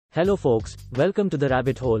Hello folks, welcome to the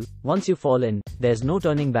rabbit hole. Once you fall in, there's no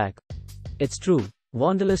turning back. It's true.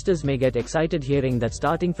 Wanderlusters may get excited hearing that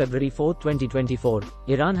starting February 4, 2024,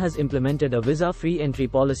 Iran has implemented a visa-free entry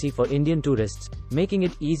policy for Indian tourists, making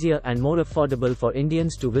it easier and more affordable for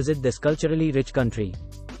Indians to visit this culturally rich country.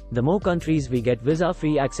 The more countries we get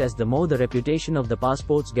visa-free access, the more the reputation of the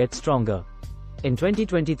passports gets stronger. In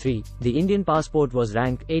 2023, the Indian passport was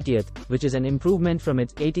ranked 80th, which is an improvement from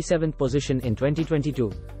its 87th position in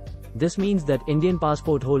 2022. This means that Indian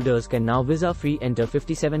passport holders can now visa-free enter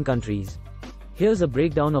 57 countries. Here's a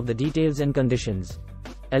breakdown of the details and conditions.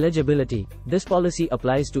 Eligibility. This policy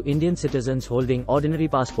applies to Indian citizens holding ordinary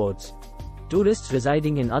passports. Tourists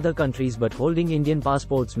residing in other countries but holding Indian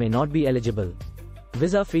passports may not be eligible.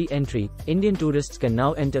 Visa-free entry. Indian tourists can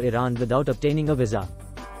now enter Iran without obtaining a visa.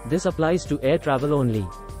 This applies to air travel only.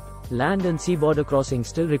 Land and sea border crossings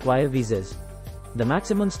still require visas. The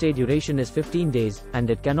maximum stay duration is 15 days, and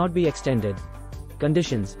it cannot be extended.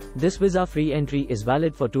 Conditions. This visa-free entry is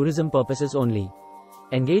valid for tourism purposes only.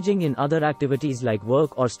 Engaging in other activities like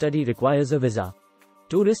work or study requires a visa.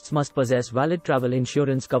 Tourists must possess valid travel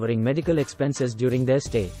insurance covering medical expenses during their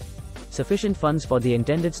stay. Sufficient funds for the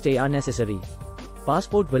intended stay are necessary.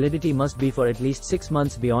 Passport validity must be for at least 6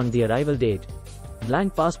 months beyond the arrival date.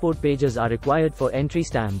 Blank passport pages are required for entry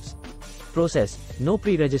stamps. Process. No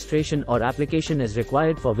pre-registration or application is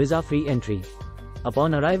required for visa-free entry.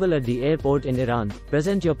 Upon arrival at the airport in Iran,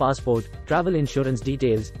 present your passport, travel insurance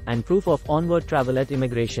details, and proof of onward travel at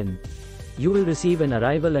immigration. You will receive an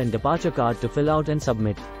arrival and departure card to fill out and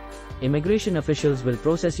submit. Immigration officials will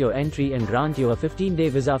process your entry and grant you a 15-day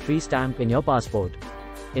visa-free stamp in your passport.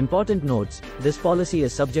 Important notes: this policy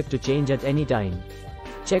is subject to change at any time.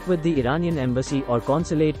 Check with the Iranian embassy or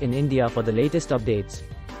consulate in India for the latest updates.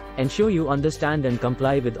 Ensure you understand and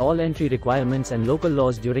comply with all entry requirements and local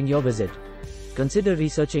laws during your visit. Consider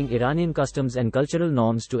researching Iranian customs and cultural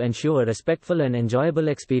norms to ensure a respectful and enjoyable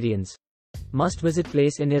experience. Must-visit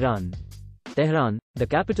place in Iran. Tehran, the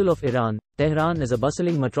capital of Iran. Tehran is a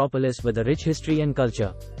bustling metropolis with a rich history and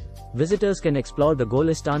culture. Visitors can explore the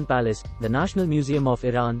Golistan Palace, the National Museum of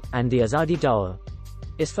Iran, and the Azadi Tower.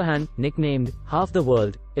 Isfahan, nicknamed half the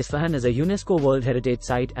world, Isfahan is a UNESCO World Heritage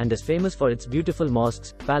Site and is famous for its beautiful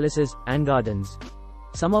mosques, palaces, and gardens.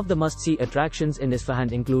 Some of the must-see attractions in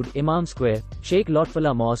Isfahan include Imam Square, Sheikh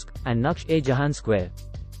Lotfullah Mosque, and Naqsh-e-Jahan Square.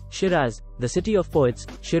 Shiraz, the city of poets.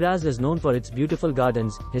 Shiraz is known for its beautiful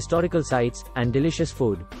gardens, historical sites, and delicious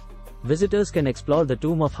food. Visitors can explore the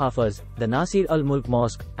Tomb of Hafiz, the Nasir al-Mulk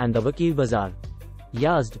Mosque, and the Waqil Bazaar.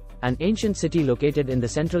 Yazd, an ancient city located in the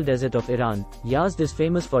central desert of Iran, Yazd is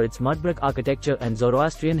famous for its mudbrick architecture and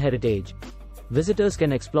Zoroastrian heritage. Visitors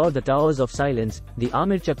can explore the Towers of Silence, the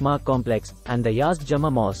Amir Chakmak complex, and the Yazd Jama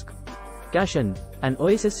Mosque. Kashan, an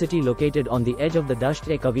oasis city located on the edge of the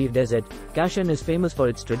Dasht-e-Kavir desert, Kashan is famous for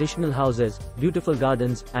its traditional houses, beautiful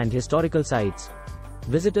gardens, and historical sites.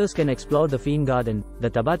 Visitors can explore the Feen Garden, the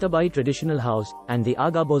Tabatabai traditional house, and the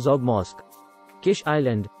Aga Bozorg Mosque. Kish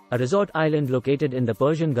Island, a resort island located in the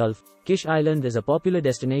Persian Gulf, Kish Island is a popular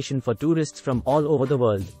destination for tourists from all over the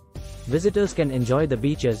world. Visitors can enjoy the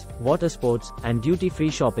beaches, water sports, and duty-free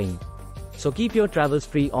shopping. So keep your travels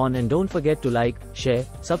free on and don't forget to like, share,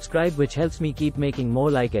 subscribe, which helps me keep making more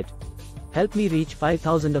like it. Help me reach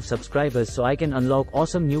 5,000 of subscribers so I can unlock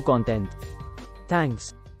awesome new content.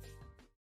 Thanks.